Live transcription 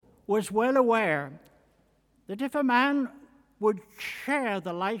was well aware that if a man would share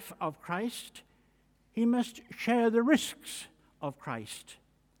the life of Christ, he must share the risks of Christ.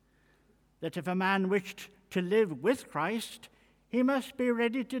 That if a man wished to live with Christ, he must be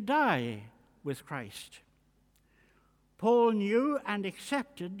ready to die with Christ. Paul knew and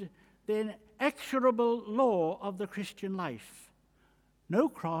accepted the inexorable law of the Christian life: no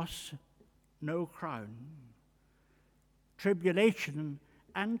cross, no crown. Tribulation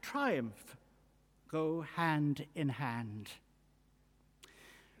and triumph go hand in hand.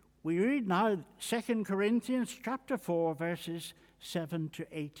 We read now 2 Corinthians chapter 4, verses 7 to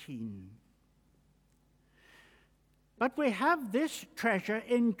 18. But we have this treasure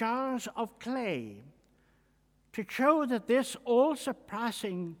in jars of clay, to show that this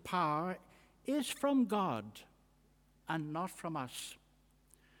all-surpassing power is from God and not from us.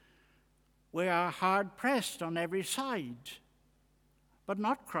 We are hard-pressed on every side, but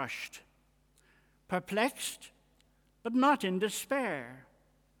not crushed, perplexed, but not in despair,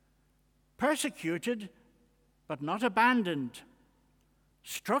 persecuted, but not abandoned,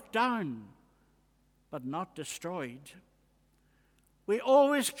 struck down, but not destroyed. We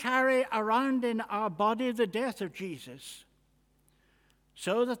always carry around in our body the death of Jesus,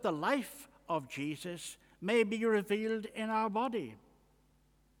 so that the life of Jesus may be revealed in our body.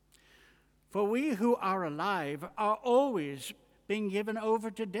 For we who are alive are always being given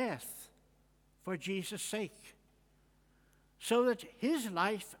over to death for Jesus' sake, so that his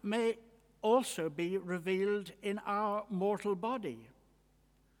life may also be revealed in our mortal body.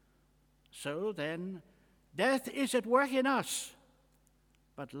 So then, death is at work in us,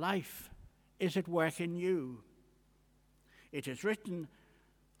 but life is at work in you. It is written,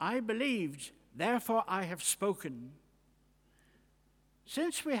 I believed, therefore I have spoken.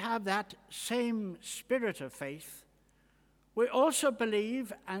 Since we have that same spirit of faith, we also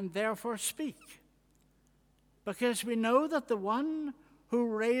believe and therefore speak, because we know that the one who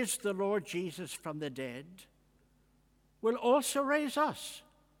raised the Lord Jesus from the dead will also raise us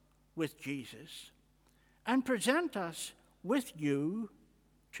with Jesus and present us with you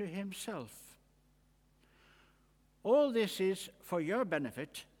to himself. All this is for your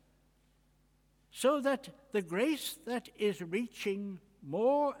benefit, so that the grace that is reaching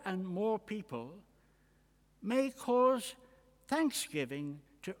more and more people may cause thanksgiving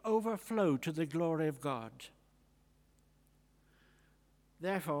to overflow to the glory of God.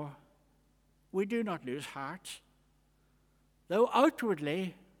 Therefore, we do not lose heart, though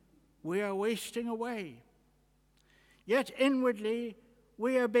outwardly we are wasting away. Yet inwardly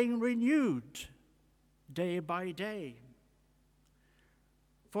we are being renewed day by day.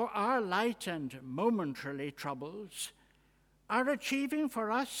 For our light and momentary troubles are achieving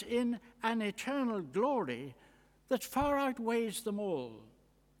for us in an eternal glory that far outweighs them all.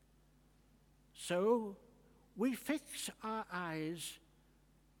 So we fix our eyes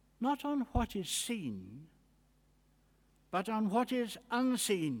not on what is seen, but on what is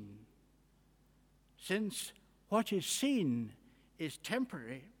unseen, since what is seen is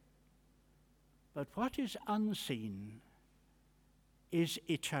temporary, but what is unseen is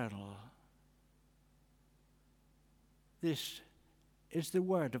eternal. This is the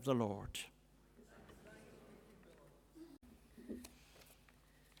word of the Lord.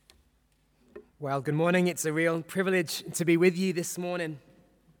 Well, good morning. It's a real privilege to be with you this morning.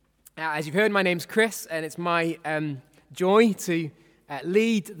 As you've heard, my name's Chris, and it's my joy to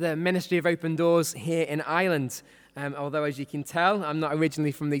lead the Ministry of Open Doors here in Ireland. Although, as you can tell, I'm not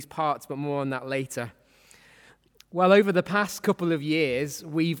originally from these parts, but more on that later. Well, over the past couple of years,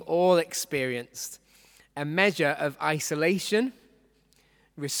 we've all experienced a measure of isolation,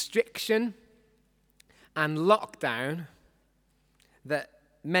 restriction, and lockdown that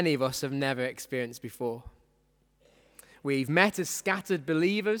many of us have never experienced before. We've met as scattered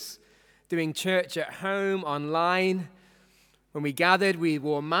believers, doing church at home, online. When we gathered, we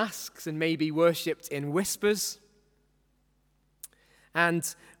wore masks and maybe worshipped in whispers.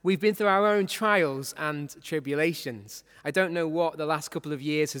 And we've been through our own trials and tribulations. I don't know what the last couple of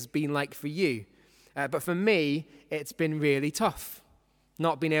years has been like for you, but for me, it's been really tough.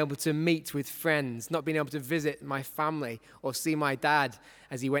 Not being able to meet with friends, not being able to visit my family or see my dad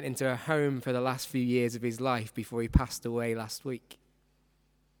as he went into a home for the last few years of his life before he passed away last week.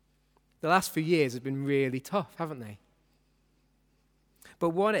 The last few years have been really tough, haven't they? But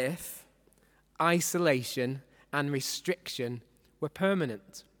what if isolation and restriction were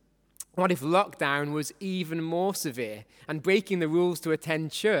permanent? What if lockdown was even more severe and breaking the rules to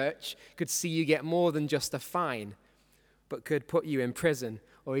attend church could see you get more than just a fine, but could put you in prison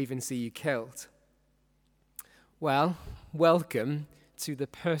or even see you killed? Well, welcome to the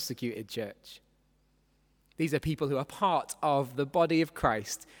persecuted church. These are people who are part of the body of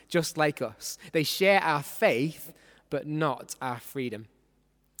Christ, just like us. They share our faith, but not our freedom.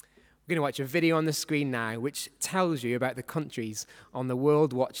 We're going to watch a video on the screen now which tells you about the countries on the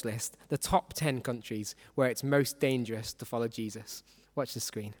World Watch List, the top 10 countries where it's most dangerous to follow Jesus. Watch the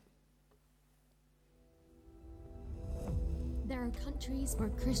screen. There are countries where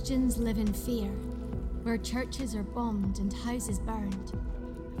Christians live in fear, where churches are bombed and houses burned,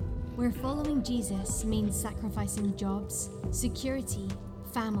 where following Jesus means sacrificing jobs, security,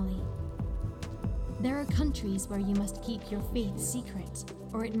 family. There are countries where you must keep your faith secret,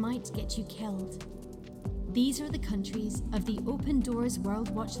 or it might get you killed. These are the countries of the Open Doors World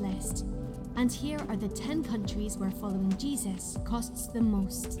Watch List, and here are the 10 countries where following Jesus costs the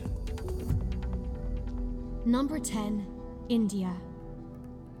most. Number 10. India.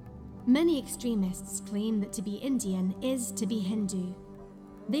 Many extremists claim that to be Indian is to be Hindu.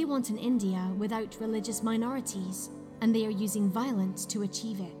 They want an India without religious minorities, and they are using violence to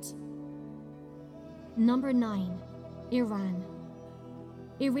achieve it. Number 9. Iran.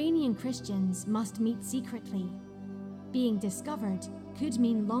 Iranian Christians must meet secretly. Being discovered could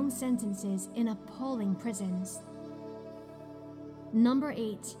mean long sentences in appalling prisons. Number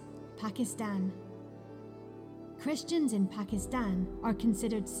 8. Pakistan. Christians in Pakistan are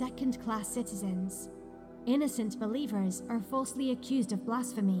considered second-class citizens. Innocent believers are falsely accused of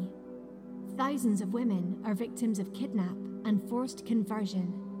blasphemy. Thousands of women are victims of kidnap and forced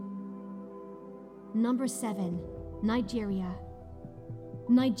conversion. Number 7. Nigeria.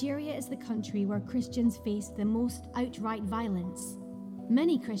 Nigeria is the country where Christians face the most outright violence.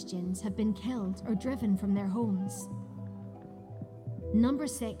 Many Christians have been killed or driven from their homes. Number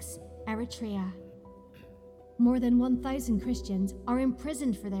 6. Eritrea. More than 1,000 Christians are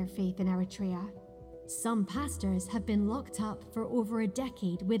imprisoned for their faith in Eritrea. Some pastors have been locked up for over a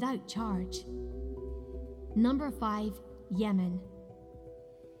decade without charge. Number 5. Yemen.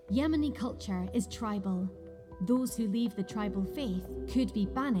 Yemeni culture is tribal. Those who leave the tribal faith could be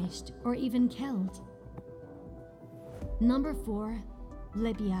banished or even killed. Number 4.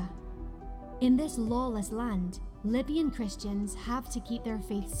 Libya. In this lawless land, Libyan Christians have to keep their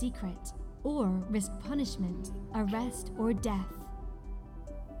faith secret or risk punishment, arrest, or death.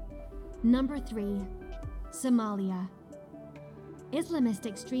 Number 3. Somalia. Islamist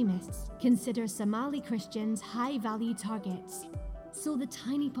extremists consider Somali Christians high-value targets, so the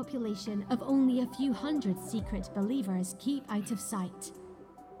tiny population of only a few hundred secret believers keep out of sight.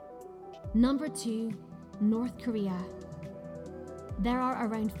 Number 2. North Korea. There are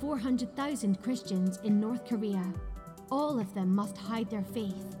around 400,000 Christians in North Korea. All of them must hide their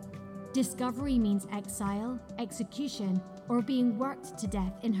faith. Discovery means exile, execution, or being worked to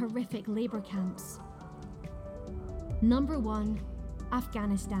death in horrific labor camps. Number 1.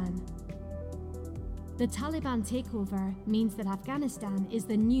 Afghanistan. The Taliban takeover means that Afghanistan is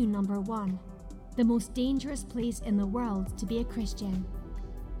the new number 1, the most dangerous place in the world to be a Christian.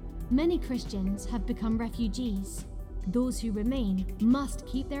 Many Christians have become refugees. Those who remain must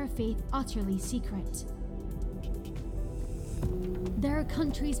keep their faith utterly secret. There are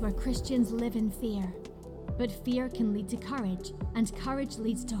countries where Christians live in fear, but fear can lead to courage, and courage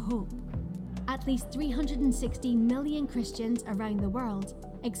leads to hope. At least 360 million Christians around the world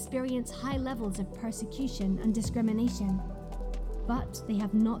experience high levels of persecution and discrimination. But they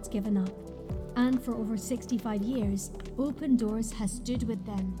have not given up, and for over 65 years, Open Doors has stood with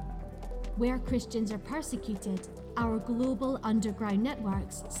them. Where Christians are persecuted, our global underground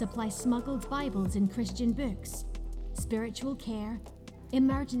networks supply smuggled Bibles and Christian books, spiritual care,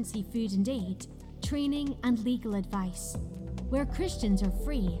 emergency food and aid, training and legal advice. Where Christians are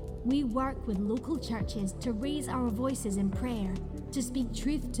free, we work with local churches to raise our voices in prayer, to speak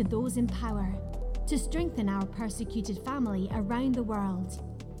truth to those in power, to strengthen our persecuted family around the world.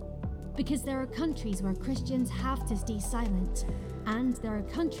 Because there are countries where Christians have to stay silent, and there are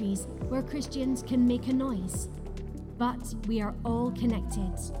countries where Christians can make a noise. But we are all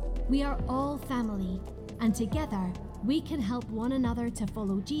connected. We are all family, and together we can help one another to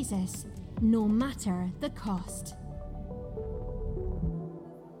follow Jesus, no matter the cost.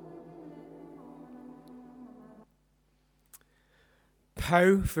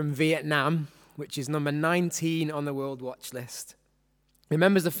 Po from Vietnam, which is number 19 on the World Watch List,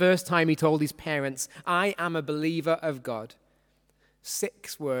 remembers the first time he told his parents, "I am a believer of God."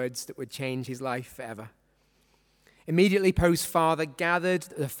 6 words that would change his life forever. Immediately, Po's father gathered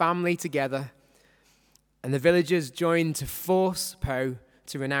the family together, and the villagers joined to force Po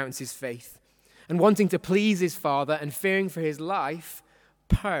to renounce his faith. And wanting to please his father and fearing for his life,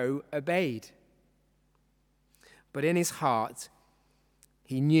 Po obeyed. But in his heart,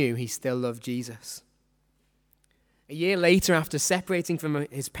 he knew he still loved Jesus. A year later, after separating from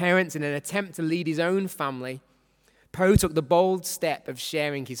his parents in an attempt to lead his own family, Poe took the bold step of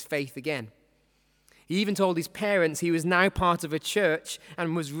sharing his faith again. He even told his parents he was now part of a church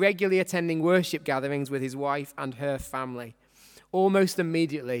and was regularly attending worship gatherings with his wife and her family. Almost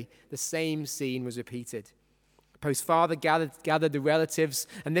immediately, the same scene was repeated. Poe's father gathered the relatives,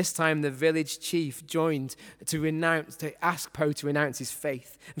 and this time the village chief joined to ask Poe to renounce his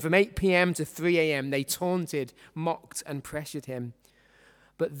faith. And from 8 p.m. to 3 a.m., they taunted, mocked, and pressured him.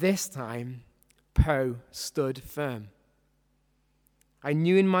 But this time, Poe stood firm. I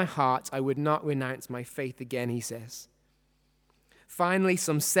knew in my heart I would not renounce my faith again, he says. Finally,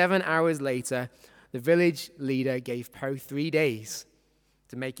 some 7 hours later, the village leader gave Poe 3 days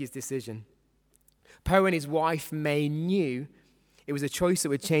to make his decision. Poe and his wife, May, knew it was a choice that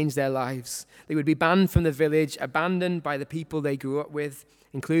would change their lives. They would be banned from the village, abandoned by the people they grew up with,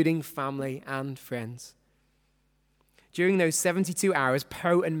 including family and friends. During those 72 hours,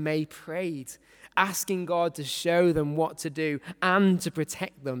 Poe and May prayed, asking God to show them what to do and to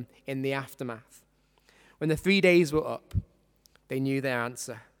protect them in the aftermath. When the 3 days were up, they knew their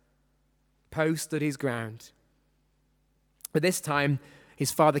answer. Poe stood his ground. But this time,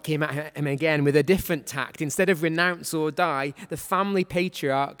 his father came at him again with a different tact. Instead of renounce or die, the family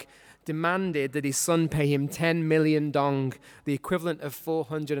patriarch demanded that his son pay him 10 million dong, the equivalent of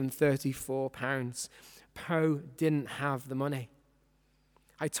 £434. Poe didn't have the money.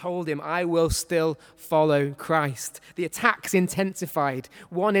 I told him I will still follow Christ. The attacks intensified.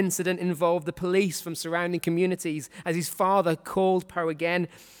 One incident involved the police from surrounding communities. As his father called Poe again,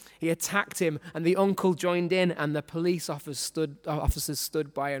 he attacked him, and the uncle joined in, and the police officers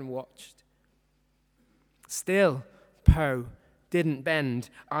stood by and watched. Still, Poe didn't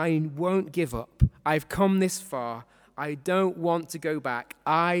bend. I won't give up. I've come this far. I don't want to go back.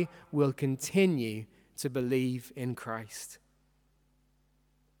 I will continue to believe in Christ.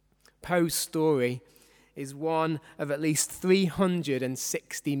 Poe's story is one of at least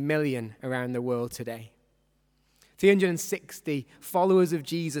 360 million around the world today. 360 followers of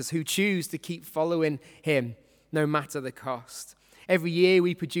Jesus who choose to keep following him no matter the cost. Every year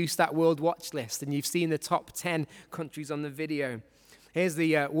we produce that World Watch List, and you've seen the top 10 countries on the video. Here's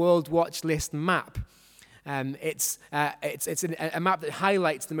the World Watch List map. It's a map that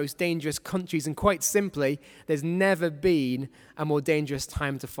highlights the most dangerous countries, and quite simply, there's never been a more dangerous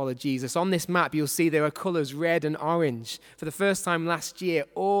time to follow Jesus. On this map, you'll see there are colors red and orange. For the first time last year,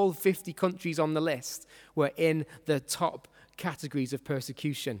 all 50 countries on the list were in the top categories of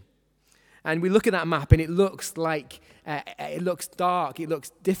persecution. And we look at that map, and it looks like, it looks dark, it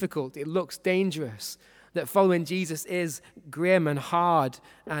looks difficult, it looks dangerous, that following Jesus is grim and hard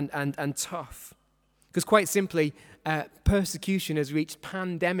and tough. Because quite simply, persecution has reached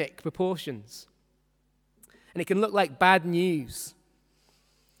pandemic proportions. And it can look like bad news.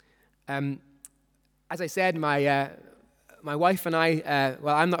 As I said, my wife and I,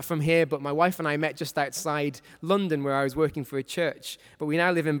 well, I'm not from here, but my wife and I met just outside London where I was working for a church. But we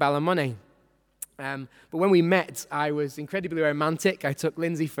now live in Ballymoney. But when we met, I was incredibly romantic. I took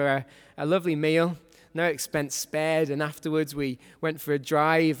Lindsay for a lovely meal. No expense spared, and afterwards we went for a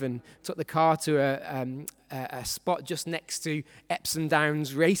drive and took the car to a spot just next to Epsom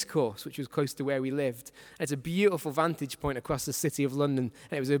Downs Racecourse, which was close to where we lived. And it's a beautiful vantage point across the city of London,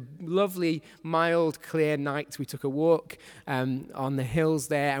 and it was a lovely, mild, clear night. We took a walk on the hills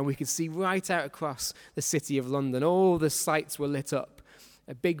there, and we could see right out across the city of London. All the sights were lit up.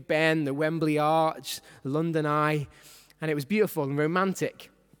 Big Ben, the Wembley Arch, London Eye, and it was beautiful and romantic.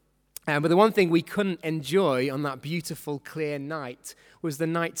 But the one thing we couldn't enjoy on that beautiful, clear night was the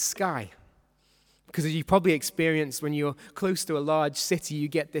night sky. Because as you probably experienced when you're close to a large city, you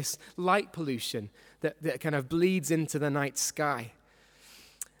get this light pollution that kind of bleeds into the night sky.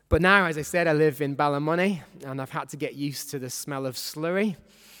 But now, as I said, I live in Ballymoney, and I've had to get used to the smell of slurry,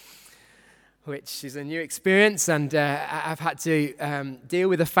 which is a new experience, and I've had to deal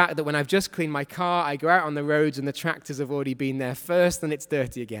with the fact that when I've just cleaned my car, I go out on the roads and the tractors have already been there first, and it's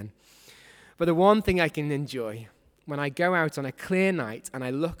dirty again. But the one thing I can enjoy, when I go out on a clear night and I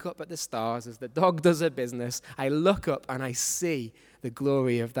look up at the stars as the dog does her business, I look up and I see the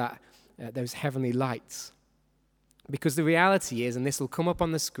glory of those heavenly lights. Because the reality is, and this will come up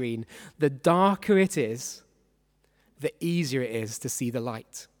on the screen, the darker it is, the easier it is to see the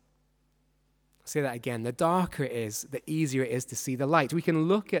light. I'll say that again. The darker it is, the easier it is to see the light. We can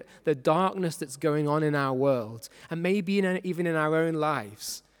look at the darkness that's going on in our world, and maybe even in our own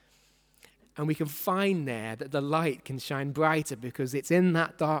lives, and we can find there that the light can shine brighter because it's in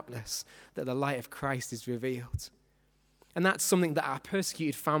that darkness that the light of Christ is revealed. And that's something that our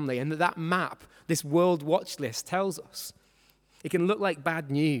persecuted family and that map, this world watch list, tells us. It can look like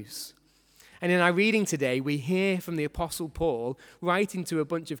bad news. And in our reading today, we hear from the Apostle Paul writing to a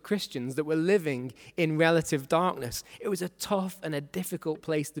bunch of Christians that were living in relative darkness. It was a tough and a difficult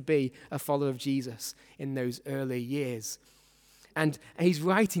place to be a follower of Jesus in those early years. And he's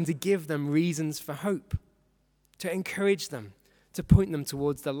writing to give them reasons for hope, to encourage them, to point them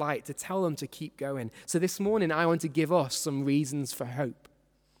towards the light, to tell them to keep going. So this morning, I want to give us some reasons for hope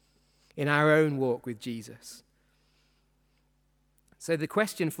in our own walk with Jesus. So the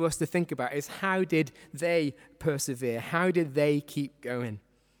question for us to think about is, how did they persevere? How did they keep going?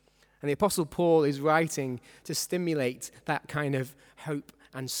 And the Apostle Paul is writing to stimulate that kind of hope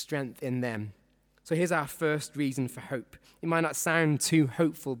and strength in them. So here's our first reason for hope. It might not sound too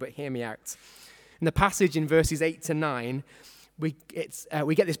hopeful, but hear me out. In the passage in verses 8 to 9, we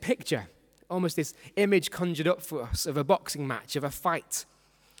get this picture, almost this image conjured up for us of a boxing match, of a fight.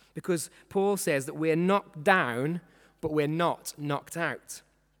 Because Paul says that we're knocked down, but we're not knocked out.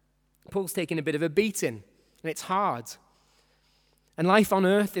 Paul's taking a bit of a beating, and it's hard. And life on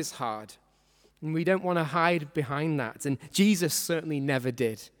earth is hard, and we don't want to hide behind that. And Jesus certainly never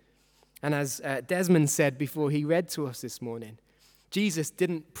did. And as Desmond said before he read to us this morning, Jesus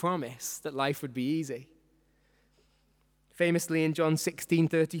didn't promise that life would be easy. Famously in John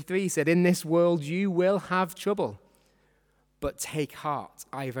 16:33, he said, "In this world you will have trouble, but take heart,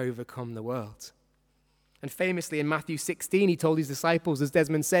 I've overcome the world." And famously in Matthew 16, he told his disciples, as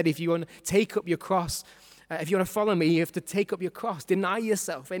Desmond said, if you want to take up your cross, if you want to follow me, you have to take up your cross. Deny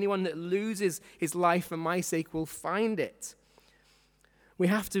yourself. Anyone that loses his life for my sake will find it. We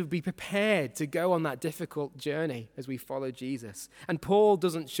have to be prepared to go on that difficult journey as we follow Jesus. And Paul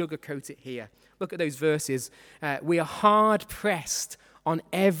doesn't sugarcoat it here. Look at those verses. We are hard pressed on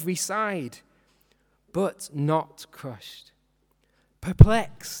every side, but not crushed.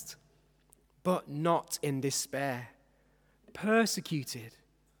 Perplexed, but not in despair. Persecuted,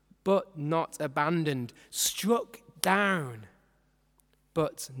 but not abandoned. Struck down,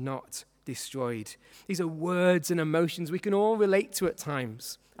 but not destroyed. These are words and emotions we can all relate to at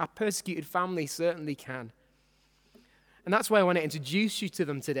times. Our persecuted family certainly can. And that's why I want to introduce you to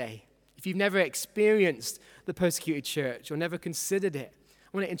them today. If you've never experienced the persecuted church or never considered it,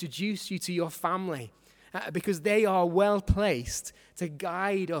 I want to introduce you to your family. Because they are well placed to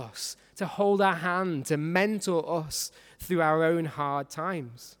guide us, to hold our hand, to mentor us through our own hard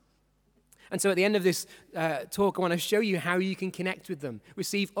times. And so at the end of this talk, I want to show you how you can connect with them,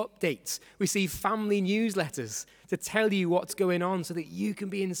 receive updates, receive family newsletters to tell you what's going on so that you can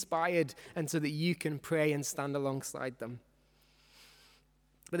be inspired and so that you can pray and stand alongside them.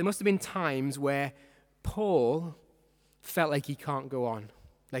 But there must have been times where Paul felt like he can't go on,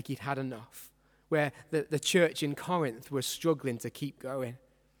 like he'd had enough, where the church in Corinth was struggling to keep going.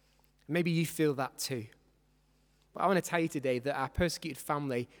 Maybe you feel that too. But I want to tell you today that our persecuted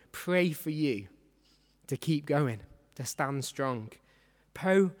family pray for you to keep going, to stand strong.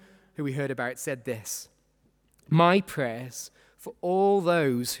 Poe, who we heard about, said this: "My prayers for all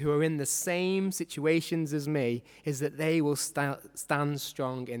those who are in the same situations as me is that they will stand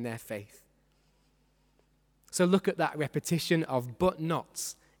strong in their faith." So look at that repetition of "but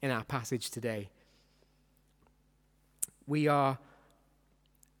nots" in our passage today. We are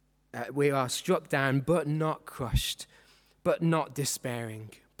struck down, but not crushed, but not despairing,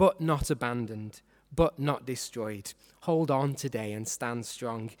 but not abandoned, but not destroyed. Hold on today and stand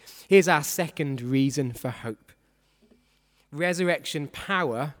strong. Here's our second reason for hope. Resurrection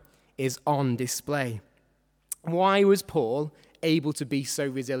power is on display. Why was Paul able to be so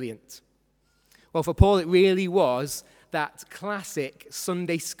resilient? Well, for Paul, it really was that classic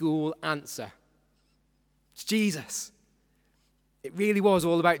Sunday school answer. It's Jesus. It really was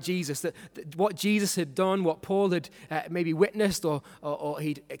all about Jesus. That what Jesus had done, what Paul had maybe witnessed or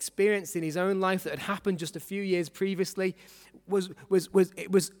he'd experienced in his own life that had happened just a few years previously, was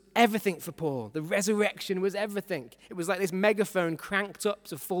everything for Paul. The resurrection was everything. It was like this megaphone cranked up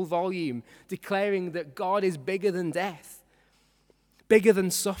to full volume, declaring that God is bigger than death, bigger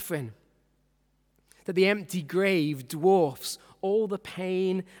than suffering, that the empty grave dwarfs all the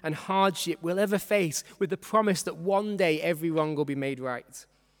pain and hardship we'll ever face, with the promise that one day every wrong will be made right.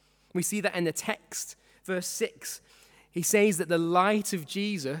 We see that in the text, verse 6. He says that the light of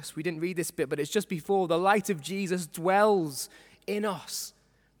Jesus, we didn't read this bit, but it's just before, the light of Jesus dwells in us,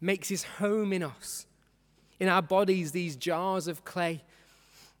 makes his home in us. In our bodies, these jars of clay,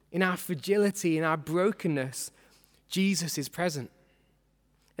 in our fragility, in our brokenness, Jesus is present.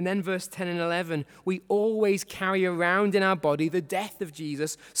 And then verse 10 and 11, we always carry around in our body the death of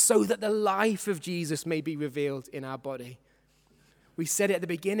Jesus so that the life of Jesus may be revealed in our body. We said it at the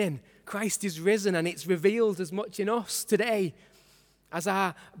beginning, Christ is risen, and it's revealed as much in us today as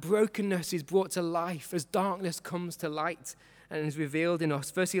our brokenness is brought to life, as darkness comes to light and is revealed in us.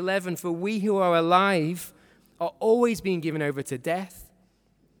 Verse 11, for we who are alive are always being given over to death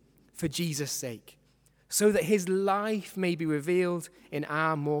for Jesus' sake, so that his life may be revealed in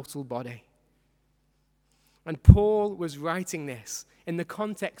our mortal body. And Paul was writing this in the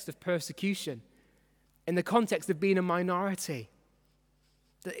context of persecution, in the context of being a minority,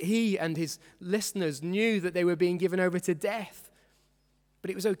 that he and his listeners knew that they were being given over to death. But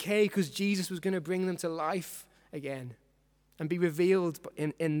it was okay because Jesus was going to bring them to life again and be revealed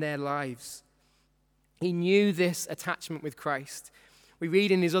in their lives. He knew this attachment with Christ. We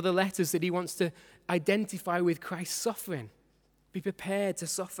read in his other letters that he wants to identify with Christ's suffering, be prepared to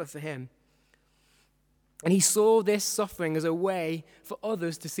suffer for him. And he saw this suffering as a way for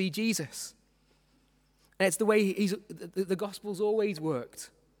others to see Jesus. And it's the way the gospel's always worked.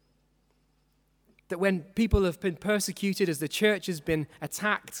 That when people have been persecuted, as the church has been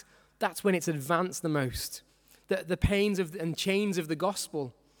attacked, that's when it's advanced the most. That the pains and chains of the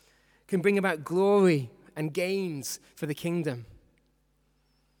gospel can bring about glory and gains for the kingdom.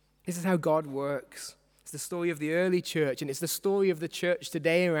 This is how God works. It's the story of the early church, and it's the story of the church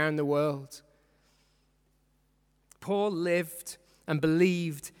today around the world. Paul lived and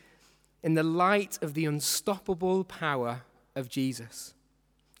believed in the light of the unstoppable power of Jesus,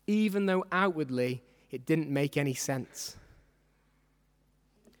 even though outwardly it didn't make any sense.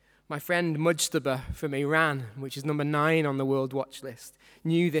 My friend Mujtaba from Iran, which is number 9 on the World Watch list,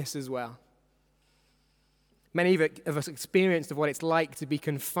 knew this as well. Many of us experienced of what it's like to be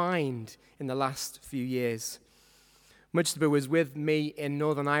confined in the last few years. Mujtaba was with me in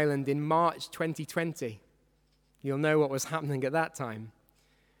Northern Ireland in March 2020. You'll know what was happening at that time.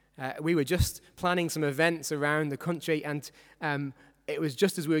 We were just planning some events around the country, and it was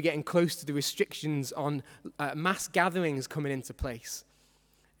just as we were getting close to the restrictions on mass gatherings coming into place.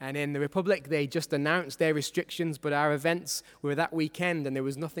 And in the Republic, they just announced their restrictions, but our events were that weekend, and there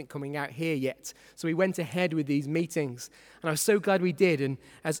was nothing coming out here yet. So we went ahead with these meetings, and I was so glad we did. And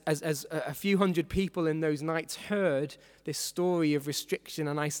as a few hundred people in those nights heard this story of restriction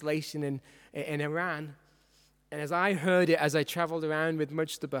and isolation in Iran, and as I heard it as I traveled around with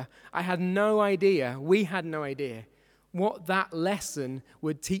Mujtaba, we had no idea what that lesson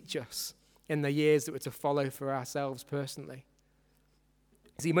would teach us in the years that were to follow for ourselves personally.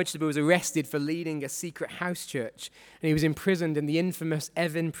 See, Mujtaba was arrested for leading a secret house church, and he was imprisoned in the infamous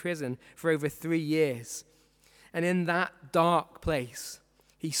Evin prison for over 3 years. And in that dark place,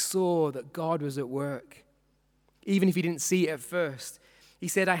 he saw that God was at work, even if he didn't see it at first. He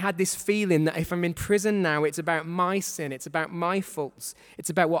said, I had this feeling that if I'm in prison now, it's about my sin, it's about my faults,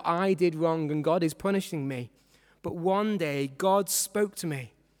 it's about what I did wrong, and God is punishing me. But one day, God spoke to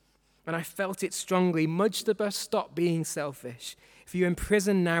me, and I felt it strongly. Mujtaba, stop being selfish. If you're in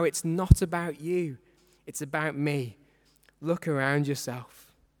prison now, it's not about you, it's about me. Look around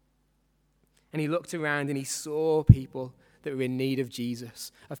yourself. And he looked around and he saw people that were in need of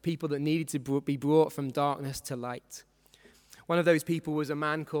Jesus, of people that needed to be brought from darkness to light. One of those people was a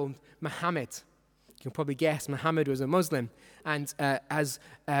man called Muhammad. You can probably guess Muhammad was a Muslim. And as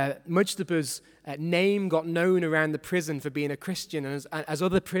Mujtaba's name got known around the prison for being a Christian, and as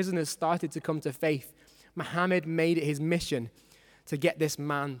other prisoners started to come to faith, Muhammad made it his mission to get this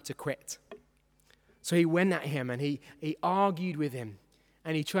man to quit. So he went at him and he argued with him,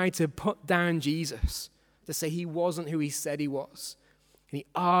 and he tried to put down Jesus, to say he wasn't who he said he was. And he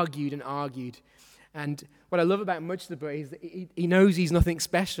argued and argued. And what I love about Mujtaba is that he knows he's nothing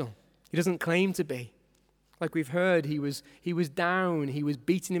special. He doesn't claim to be. Like we've heard, he was down, he was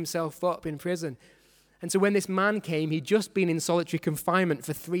beating himself up in prison. And so when this man came, he'd just been in solitary confinement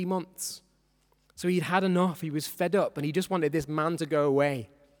for 3 months. So he'd had enough, he was fed up, and he just wanted this man to go away.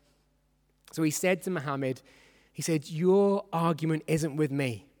 So he said to Muhammad, he said, your argument isn't with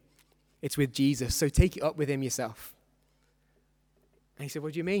me, it's with Jesus, so take it up with him yourself. And he said,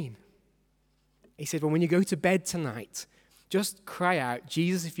 what do you mean? He said, well, when you go to bed tonight, just cry out,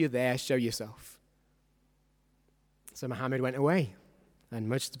 Jesus, if you're there, show yourself. So Muhammad went away, and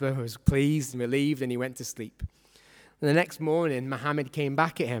Mujtaba was pleased and relieved, and he went to sleep. And the next morning, Muhammad came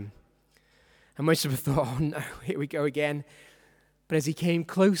back at him. And Mujtaba thought, oh no, here we go again. But as he came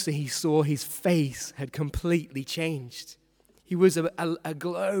closer, he saw his face had completely changed. He was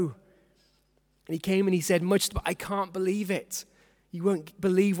aglow. And he came and he said, Mujtaba, I can't believe it. You won't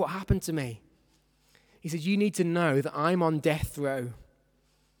believe what happened to me. He said, you need to know that I'm on death row.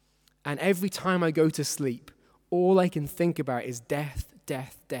 And every time I go to sleep, all I can think about is death,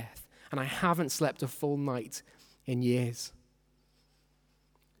 death, death. And I haven't slept a full night in years.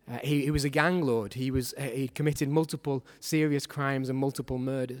 He was a gang lord. He committed multiple serious crimes and multiple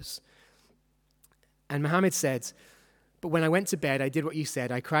murders. And Muhammad said, but when I went to bed, I did what you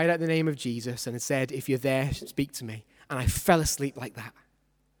said. I cried out the name of Jesus and said, if you're there, speak to me. And I fell asleep like that.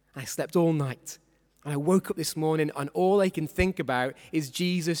 I slept all night. And I woke up this morning and all I can think about is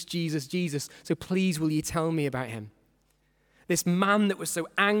Jesus, Jesus, Jesus. So please, will you tell me about him? This man that was so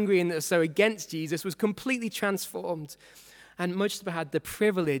angry and that was so against Jesus was completely transformed. And Mujtaba had the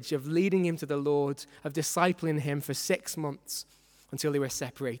privilege of leading him to the Lord, of discipling him for 6 months until they were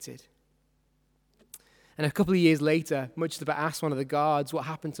separated. And a couple of years later, Mujtaba asked one of the guards, what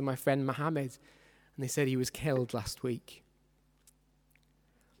happened to my friend Muhammad? And they said he was killed last week.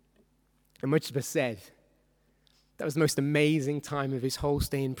 And Mujtaba said that was the most amazing time of his whole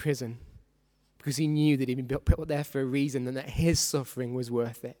stay in prison, because he knew that he'd been put there for a reason and that his suffering was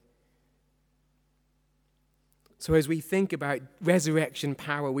worth it. So as we think about resurrection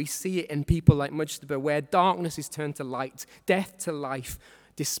power, we see it in people like Mujtaba, where darkness is turned to light, death to life,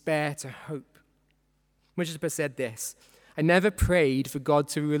 despair to hope. Mujtaba said this, I never prayed for God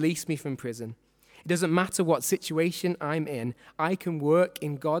to release me from prison. It doesn't matter what situation I'm in, I can work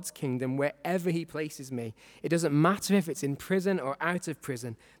in God's kingdom wherever he places me. It doesn't matter if it's in prison or out of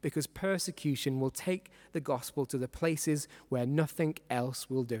prison, because persecution will take the gospel to the places where nothing else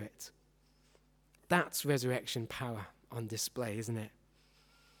will do it. That's resurrection power on display, isn't it?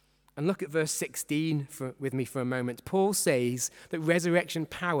 And look at verse 16 with me for a moment. Paul says that resurrection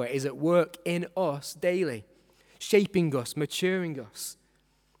power is at work in us daily, shaping us, maturing us.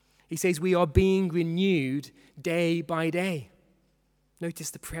 He says we are being renewed day by day.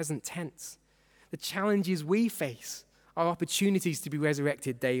 Notice the present tense. The challenges we face are opportunities to be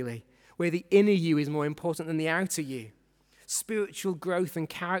resurrected daily, where the inner you is more important than the outer you. Spiritual growth and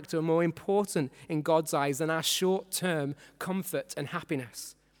character are more important in God's eyes than our short-term comfort and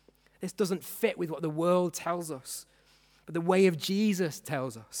happiness. This doesn't fit with what the world tells us. But the way of Jesus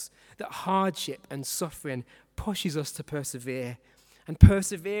tells us that hardship and suffering pushes us to persevere. And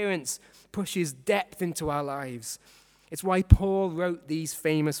perseverance pushes depth into our lives. It's why Paul wrote these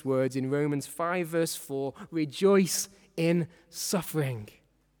famous words in Romans 5 verse 4, rejoice in suffering.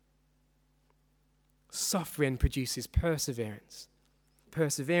 Suffering produces perseverance.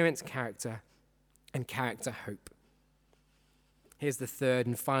 Perseverance, character, and character, hope. Here's the third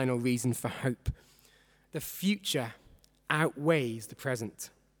and final reason for hope. The future outweighs the present.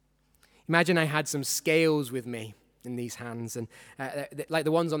 Imagine I had some scales with me in these hands, and like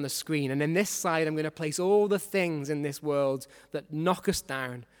the ones on the screen. And in this side, I'm going to place all the things in this world that knock us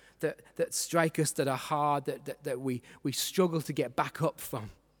down, that strike us, that are hard, that we struggle to get back up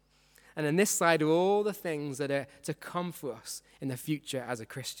from. And on this side are all the things that are to come for us in the future as a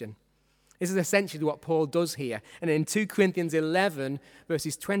Christian. This is essentially what Paul does here. And in 2 Corinthians 11,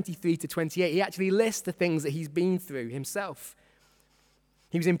 verses 23 to 28, he actually lists the things that he's been through himself.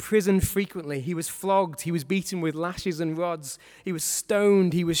 He was imprisoned frequently. He was flogged. He was beaten with lashes and rods. He was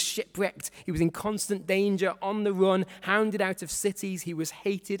stoned. He was shipwrecked. He was in constant danger, on the run, hounded out of cities. He was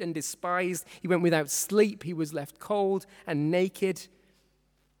hated and despised. He went without sleep. He was left cold and naked.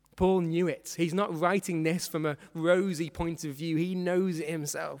 Paul knew it. He's not writing this from a rosy point of view. He knows it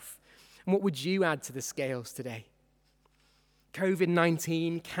himself. And what would you add to the scales today?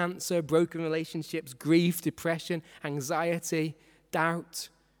 COVID-19, cancer, broken relationships, grief, depression, anxiety, doubt.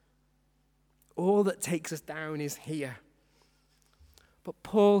 All that takes us down is here. But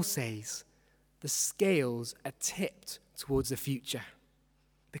Paul says the scales are tipped towards the future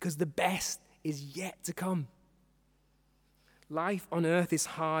because the best is yet to come. Life on earth is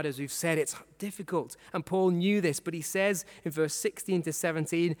hard, as we've said. It's difficult. And Paul knew this, but he says in verse 16 to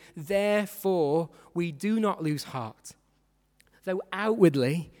 17, therefore we do not lose heart. Though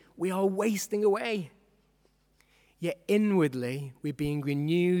outwardly we are wasting away, yet inwardly we're being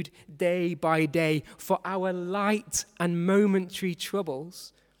renewed day by day, for our light and momentary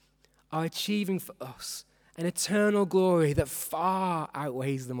troubles are achieving for us an eternal glory that far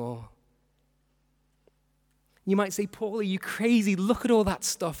outweighs them all. You might say, Paul, are you crazy? Look at all that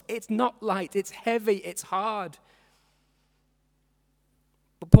stuff. It's not light, it's heavy, it's hard.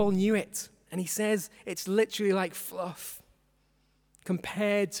 But Paul knew it, and he says it's literally like fluff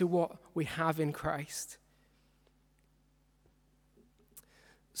compared to what we have in Christ.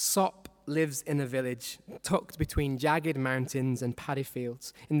 Sop lives in a village tucked between jagged mountains and paddy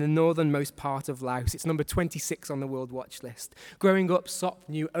fields in the northernmost part of Laos. It's number 26 on the World Watch list. Growing up, Sop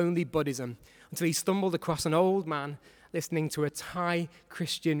knew only Buddhism until he stumbled across an old man listening to a Thai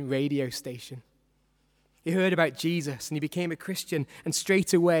Christian radio station. He heard about Jesus and he became a Christian, and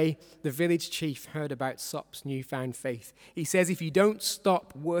straight away the village chief heard about Sop's newfound faith. He says, if you don't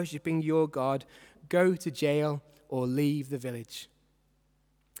stop worshipping your God, go to jail or leave the village.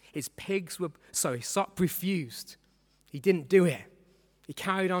 Sop refused. He didn't do it. He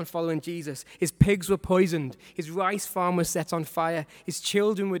carried on following Jesus. His pigs were poisoned. His rice farm was set on fire. His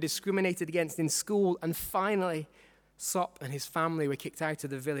children were discriminated against in school. And finally, Sop and his family were kicked out of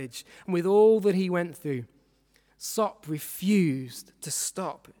the village. And with all that he went through, Sop refused to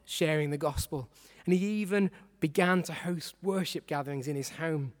stop sharing the gospel. And he even began to host worship gatherings in his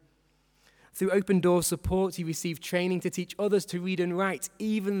home. Through Open Doors support, he received training to teach others to read and write,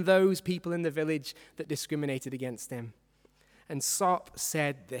 even those people in the village that discriminated against him. And Sop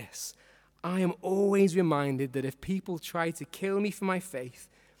said this, I am always reminded that if people try to kill me for my faith,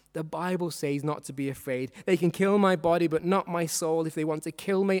 the Bible says not to be afraid. They can kill my body, but not my soul. If they want to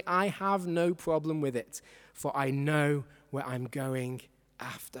kill me, I have no problem with it, for I know where I'm going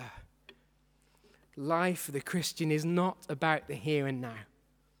after. Life for the Christian is not about the here and now.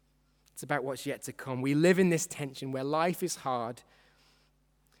 It's about what's yet to come. We live in this tension where life is hard.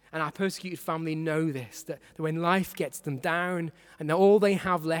 And our persecuted family know this, that when life gets them down and all they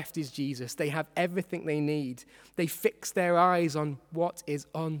have left is Jesus, they have everything they need. They fix their eyes on what is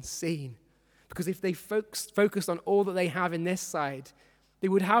unseen. Because if they focused on all that they have in this side, they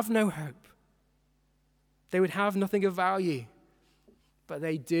would have no hope. They would have nothing of value. But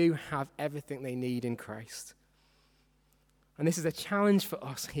they do have everything they need in Christ. And this is a challenge for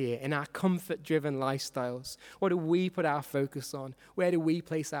us here in our comfort-driven lifestyles. What do we put our focus on? Where do we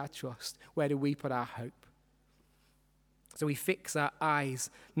place our trust? Where do we put our hope? So we fix our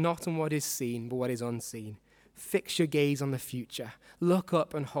eyes not on what is seen, but what is unseen. Fix your gaze on the future. Look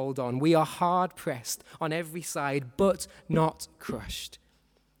up and hold on. We are hard-pressed on every side, but not crushed.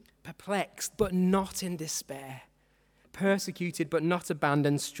 Perplexed, but not in despair. Persecuted, but not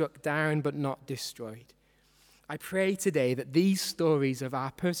abandoned. Struck down, but not destroyed. I pray today that these stories of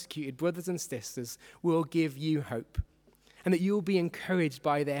our persecuted brothers and sisters will give you hope, and that you'll be encouraged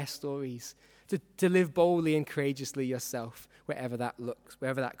by their stories to live boldly and courageously yourself, wherever that looks,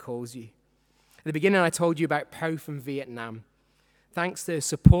 wherever that calls you. At the beginning, I told you about Po from Vietnam. Thanks to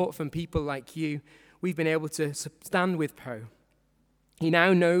support from people like you, we've been able to stand with Po. He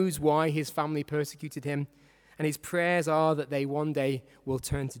now knows why his family persecuted him, and his prayers are that they one day will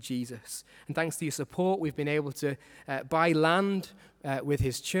turn to Jesus. And thanks to your support, we've been able to buy land with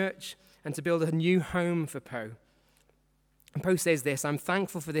his church and to build a new home for Po. And Po says this, I'm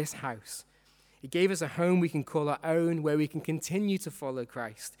thankful for this house. It gave us a home we can call our own, where we can continue to follow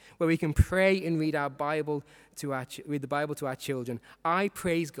Christ, where we can pray and read the Bible to our children. I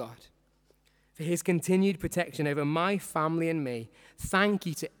praise God for his continued protection over my family and me. Thank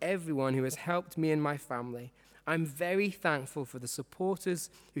you to everyone who has helped me and my family. I'm very thankful for the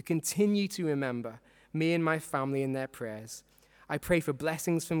supporters who continue to remember me and my family in their prayers. I pray for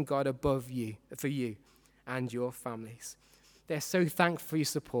blessings from God above you, for you and your families. They're so thankful for your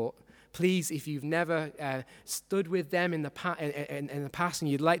support. Please, if you've never stood with them in the past and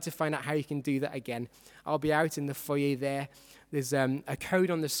you'd like to find out how you can do that again, I'll be out in the foyer there. There's a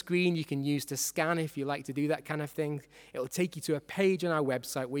code on the screen you can use to scan if you like to do that kind of thing. It'll take you to a page on our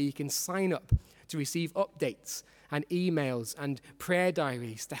website where you can sign up to receive updates and emails and prayer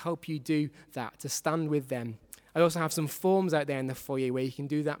diaries to help you do that, to stand with them. I also have some forms out there in the foyer where you can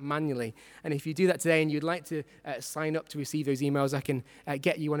do that manually. And if you do that today and you'd like to sign up to receive those emails, I can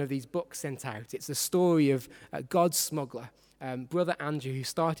get you one of these books sent out. It's the story of God's smuggler, Brother Andrew, who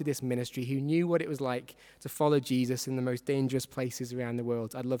started this ministry, who knew what it was like to follow Jesus in the most dangerous places around the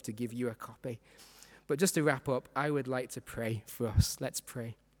world. I'd love to give you a copy. But just to wrap up, I would like to pray for us. Let's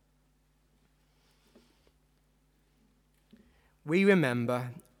pray. We remember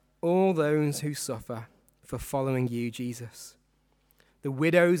all those who suffer for following you, Jesus. The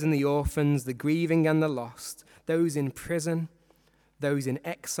widows and the orphans, the grieving and the lost, those in prison, those in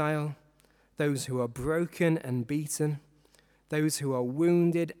exile, those who are broken and beaten, those who are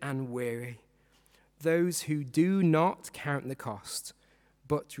wounded and weary, those who do not count the cost,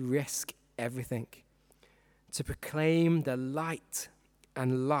 but risk everything to proclaim the light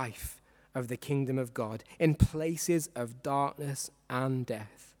and life of the kingdom of God in places of darkness and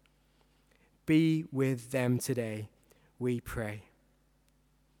death. Be with them today, we pray.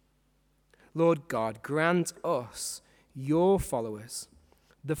 Lord God, grant us, your followers,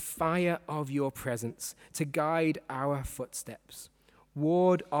 the fire of your presence to guide our footsteps,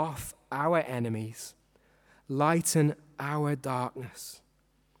 ward off our enemies, lighten our darkness,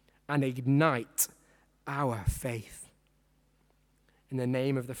 and ignite our faith. In the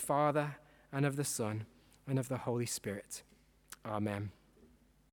name of the Father, and of the Son, and of the Holy Spirit. Amen.